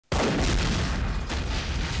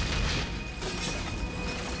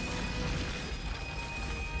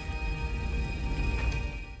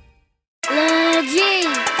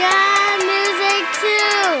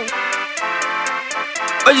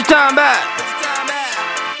What you talking about?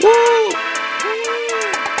 Woo!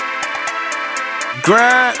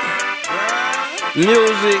 Grind,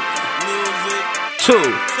 music, too.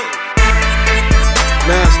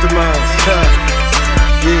 Masterminds,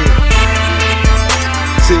 yeah.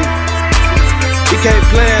 See, we can't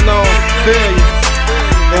plan on failure, you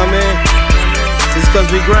know what I mean? It's cause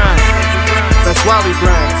we grind, that's why we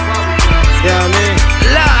grind, you know what I mean?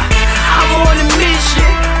 I'm on a mission,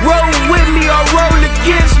 roll with me or roll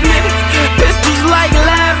against me. Pistols like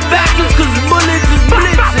linebackers cause bullets is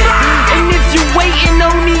blitzing. And if you waiting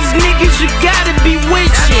on these niggas, you gotta be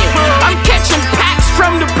witching. I'm catching packs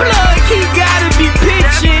from the plug, he gotta be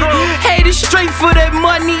pitching. Haters straight for that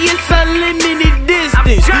money, it's unlimited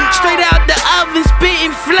distance. Straight out the oven,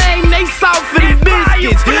 spitting flame, they soft for the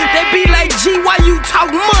biscuits. They be like, G, why you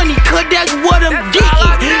talk money? Cause that's what I'm getting.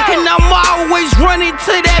 And I'm always running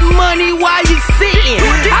to that money while you sitting.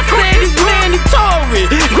 I said it's mandatory.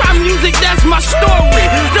 Grind music, that's my story.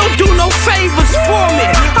 Don't do no favors for me.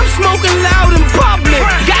 I'm smoking loud in public.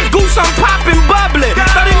 Got goose, I'm popping bubbly.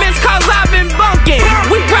 30 minutes cause I've been bunking.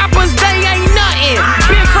 We rappers, they ain't nothing.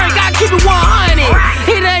 Ben Frank, I keep it 100.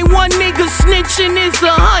 It ain't one nigga snitching, it's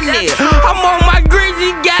 100. I'm on my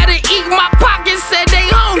grizzly, gotta eat. My pockets said they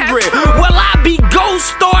hungry. Well, I be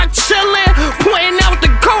ghost star chillin', pointing out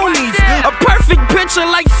the conies. A perfect picture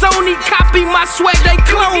like Sony, copy my swag, they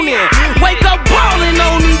cloning. Wake up ballin'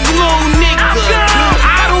 on these little niggas.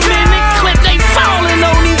 I don't mean the clip, they fallin'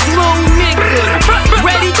 on these little niggas.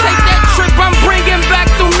 Ready, take that trip, I'm bringing back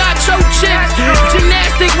them nacho chips.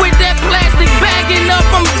 Gymnastic with that plastic, bagging up,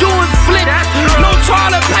 I'm doing flips. No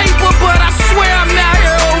toilet paper, but I swear I'm out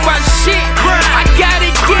here on my shit. I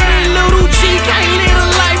gotta get it, little G, can't live the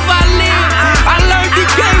life I live. I learned the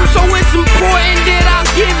game, so it's important that I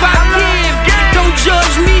give. Don't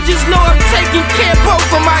judge me, just know I'm taking care of both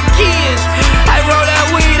of my kids. I roll that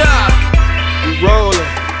weed up. We rollin',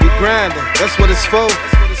 we grindin', that's what it's for.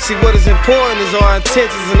 See, what is important is our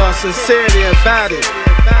intentions and our sincerity about it.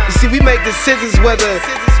 You see, we make decisions whether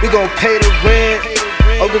we gon' pay the rent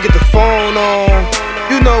or go get the phone on.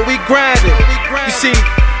 You know, we grindin'. You see,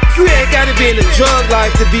 you ain't gotta be in the drug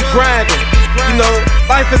life to be grinding. You know,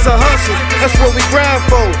 life is a hustle, that's what we grind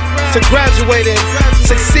for. To graduate and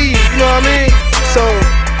succeed, you know what I mean? So,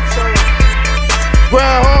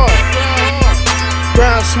 grind hard,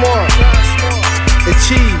 grind smart,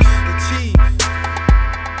 achieve.